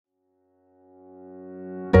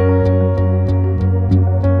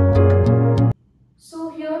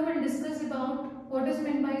is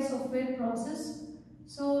meant by software process?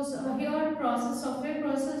 So here software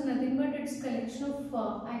process is nothing but its collection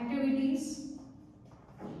of activities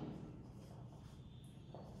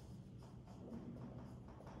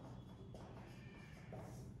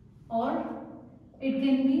or it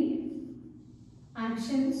can be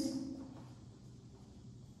actions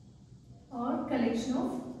or collection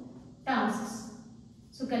of tasks.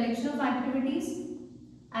 So collection of activities,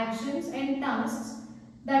 actions and tasks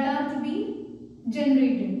that are to be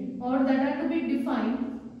generated or that are to be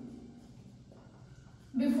defined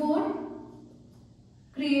before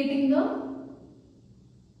creating the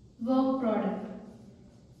work product.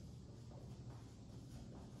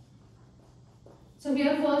 So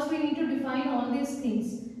here first we need to define all these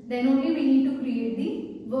things, then only we need to create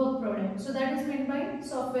the work product. So that is meant by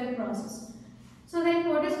software process. So then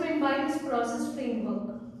what is meant by this process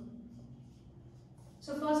framework?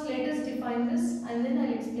 So first let us define this and then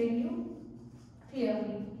I'll explain you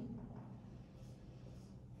clearly.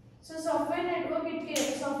 So software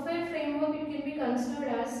framework it can be considered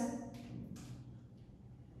as,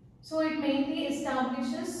 so it mainly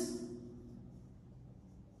establishes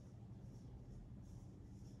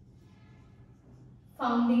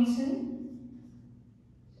foundation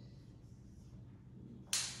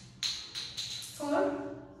for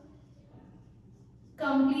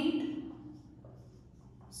complete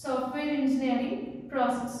software engineering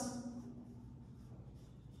process.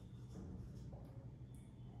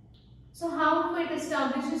 So how it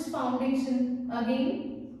establishes foundation?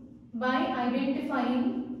 Again, by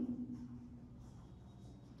identifying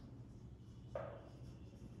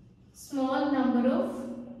small number of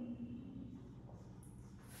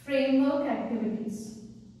framework activities.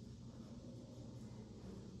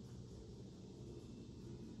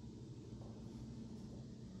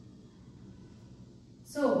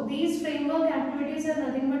 So these framework activities are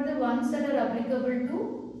nothing but the ones that are applicable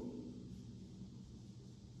to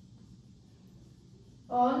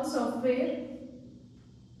all software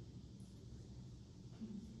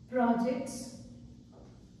projects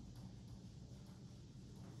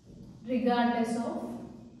regardless of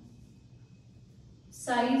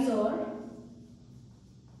size or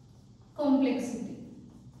complexity.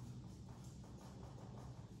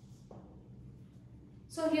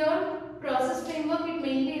 So here process framework it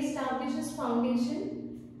mainly establishes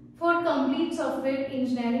foundation for complete software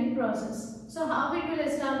engineering process. So how it will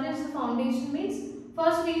establish the foundation means,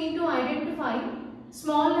 first we need to identify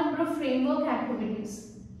small number of framework activities.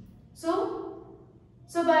 So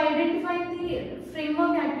by identifying the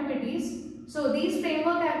framework activities, so these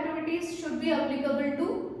framework activities should be applicable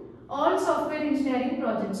to all software engineering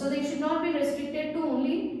projects. So they should not be restricted to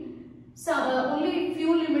only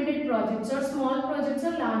few limited projects or small projects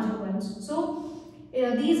or larger ones. So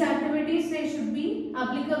these activities they should be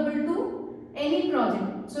applicable to any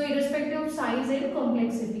project, so irrespective of size and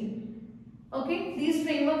complexity. Okay, these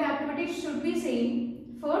framework activities should be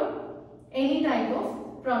same for any type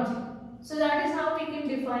of project. So that is how we can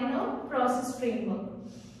define a process framework.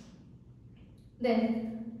 Then,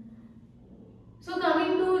 so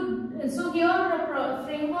here a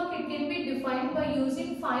framework it can be defined by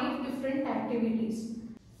using 5 different activities.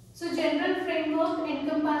 So general framework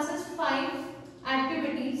encompasses 5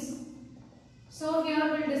 activities. So here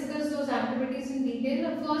we will discuss those activities in detail.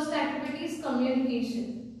 The first activity is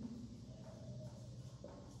communication.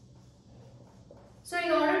 So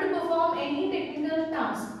in order to perform any technical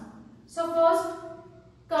task, so first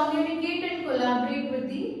communicate and collaborate with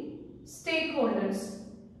the stakeholders.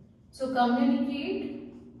 So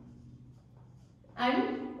communicate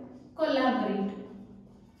and collaborate.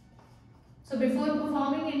 So before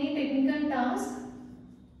performing any technical task,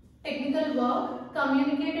 technical work,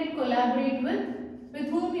 communicate and collaborate with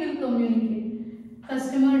whom you will communicate?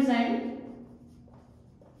 Customers and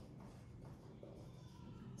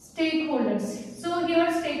stakeholders. So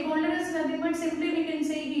here stakeholder is nothing but simply we can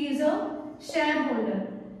say he is a shareholder.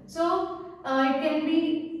 So it can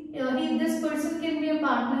be this person can be a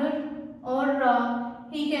partner, or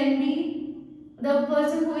he can be the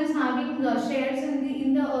person who is having shares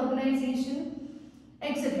in the organization,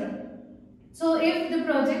 etc. So if the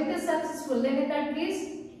project is successful, then in that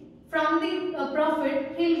case from the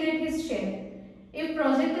profit he will get his share. If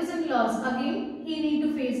project is in loss, again he need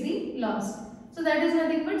to face the loss. So that is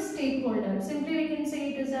nothing but stakeholder. Simply we can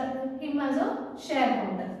say it is him as a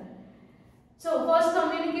shareholder. So first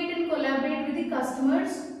communicate and collaborate with the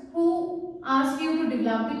customers who ask you to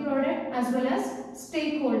develop the product, as well as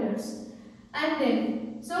stakeholders. And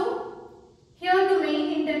then, so here the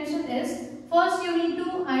main intention is, first you need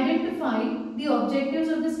to identify the objectives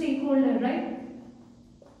of the stakeholder, right?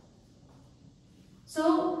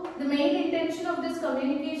 So the main intention of this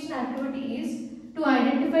communication activity is to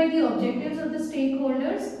identify the objectives of the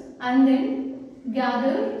stakeholders and then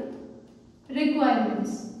gather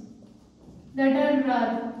requirements that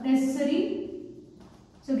are necessary.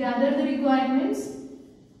 So gather the requirements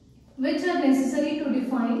which are necessary to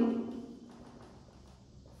define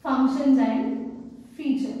functions and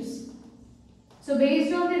features. So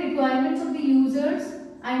based on the requirements of the users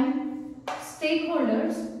and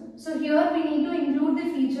stakeholders, so here we need to include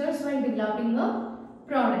the features while developing a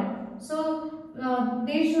product. So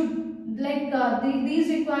they should these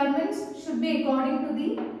requirements should be according to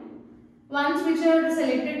the ones which are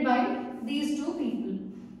selected by these two people.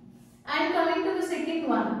 And coming to the second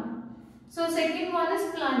one. So second one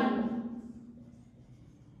is planning.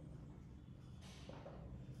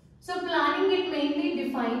 So planning, it mainly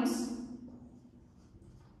defines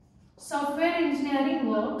software engineering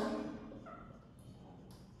work.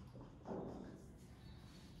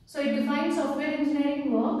 So it defines software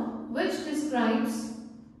engineering work which describes,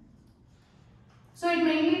 so it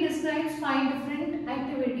mainly describes 5 different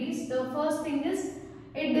activities. The first thing is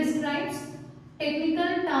it describes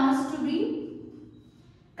technical tasks to be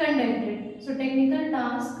conducted. So technical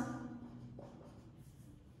task,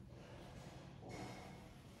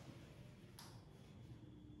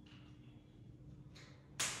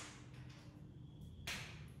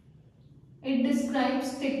 it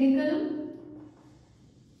describes technical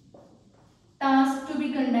task to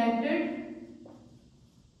be conducted,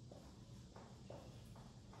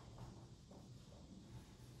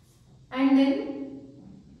 and then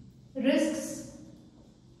risks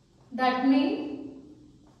that may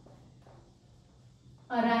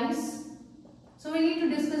arise. So we need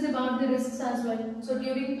to discuss about the risks as well. So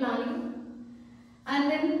during planning,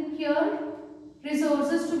 and then here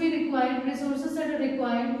resources to be required, resources that are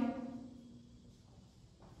required.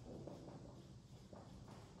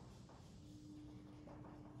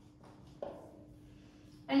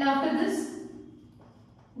 And after this,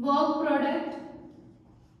 work product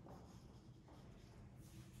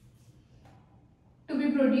to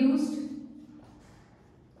be produced,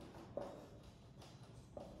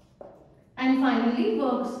 and finally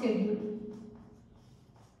work schedule.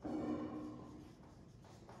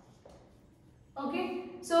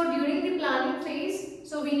 Okay, so during the planning phase,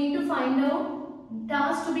 so we need to find out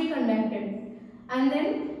tasks to be conducted, and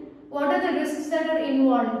then what are the risks that are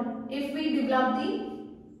involved if we develop the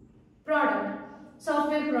product,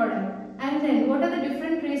 software product, and then what are the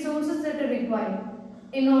different resources that are required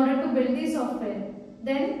in order to build the software,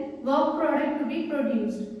 then work product to be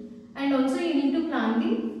produced, and also you need to plan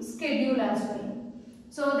the schedule as well.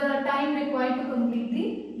 So the time required to complete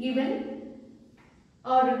the given,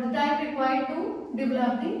 or the time required to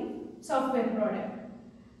develop the software product.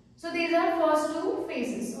 So these are first two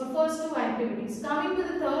phases or first two activities. Coming to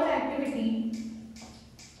the third activity.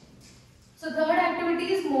 So third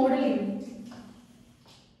activity is modeling.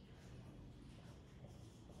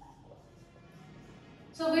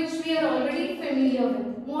 So which we are already familiar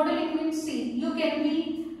with. Modeling means, see, you can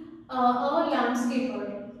be a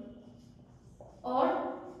landscaper,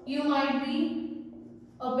 or you might be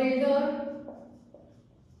a builder,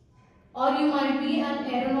 or you might be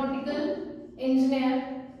an aeronautical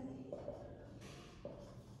engineer,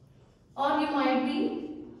 or you might be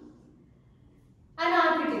an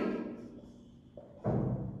architect.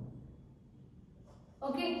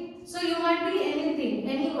 Okay, so you might be anything,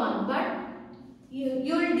 anyone, but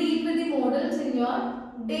you will deal with the models in your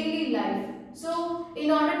daily life. So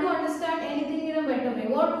in order to understand anything in a better way,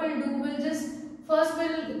 what we'll do, we'll just first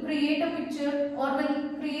we'll create a picture or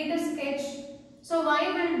we'll create a sketch. So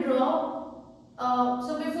why we'll draw,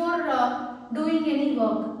 so before doing any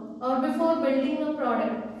work or before building a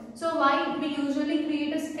product, so why we usually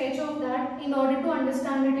create a sketch of that in order to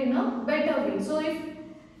understand it in a better way. So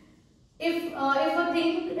if a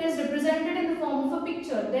thing is represented in the form of a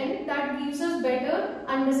picture, then that gives us better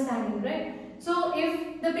understanding, right? So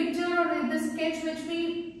if the picture or the sketch which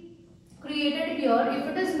we created here, if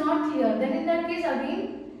it is not clear, then in that case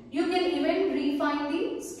again you can even refine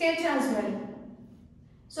the sketch as well.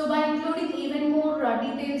 So by including even more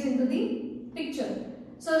details into the picture,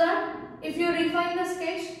 so that if you refine the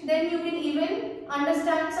sketch, then you can even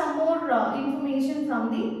understand some more information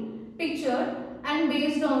from the picture, and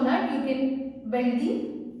based on that you can build the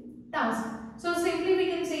task. So simply we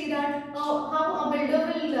can say that how a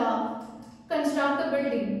builder will construct a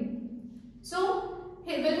building. So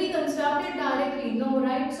will he construct it directly? No,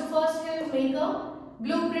 right? So first he will make a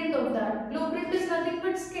blueprint of that. Blueprint is nothing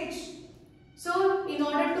but sketch. So in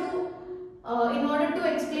order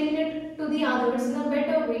to explain it to the others in a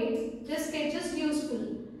better way, this sketch is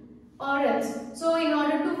useful. or else. So in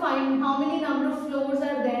order to find how many number of floors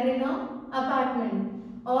are there in a apartment,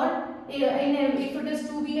 or if it is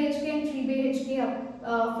 2 BHK and 3 BHK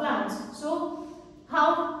flats, so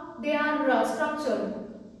how they are structured,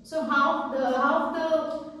 so how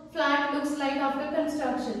the flat looks like after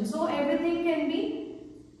construction. So everything can be,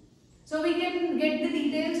 so we can get the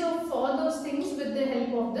details of all those things with the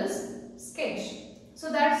help of this sketch.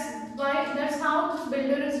 So that's how this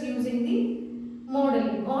builder is using the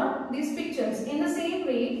modeling or these pictures. In the same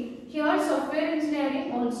way, here software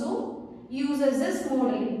engineering also uses this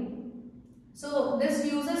modeling. So this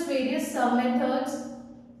uses various methods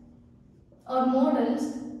or models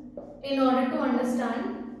in order to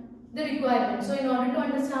understand the requirements. So in order to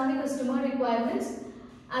understand the customer requirements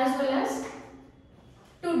as well as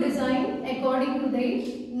to design according to their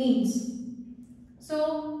needs.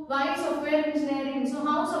 So why software engineering? So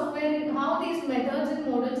how these methods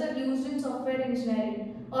and models are used in software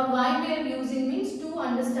engineering, or why we are using means to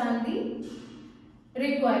understand the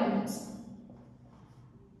requirements.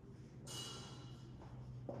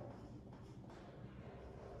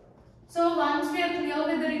 So once we are clear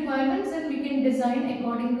with the requirements, then we can design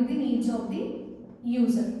according to the needs of the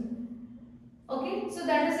user. Okay, so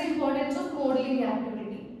that is the importance of modeling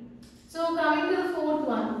activity. So coming to the fourth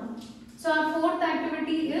one. So our fourth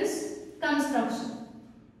activity is construction.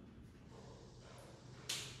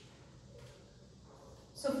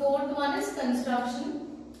 So fourth one is construction.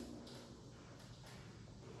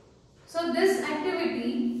 So this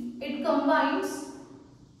activity, it combines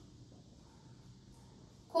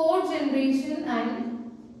code generation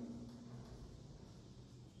and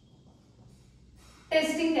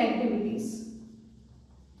testing activities.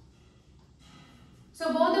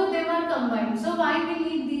 So both of them are combined. So why we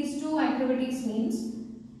need these two activities means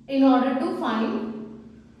in order to find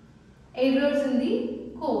errors in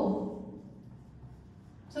the code.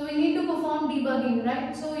 So we need to perform debugging,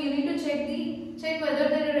 right? So you need to check whether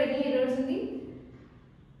there are any errors in the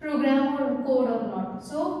program or code or not.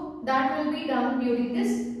 So that will be done during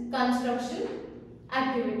this construction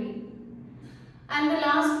activity. And the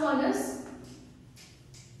last one is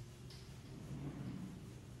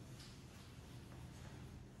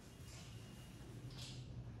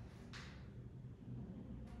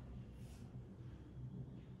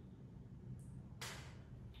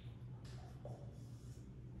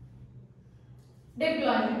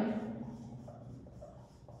deployment.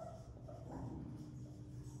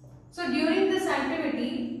 So during this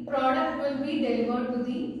activity, product will be delivered to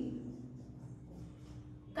the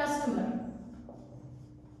customer.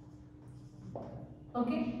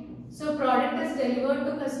 Okay. So product is delivered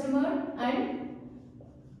to customer and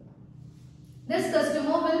this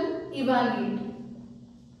customer will evaluate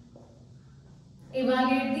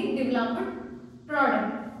the developed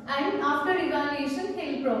product, and after evaluation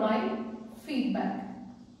he will provide feedback.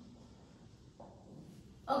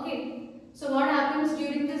 Okay, so what happens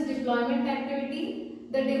during this deployment activity?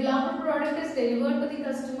 The developed product is delivered to the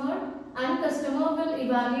customer and customer will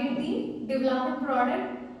evaluate the developed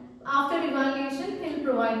product. After evaluation, he will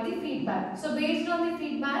provide the feedback. So based on the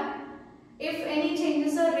feedback, if any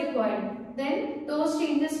changes are required, then those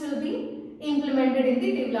changes will be implemented in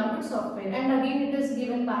the developed software, and again it is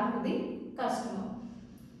given back to the customer.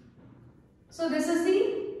 So this is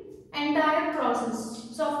the entire process,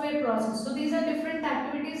 software process. So these are different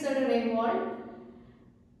activities that are involved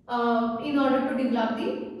in order to develop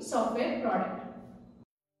the software product.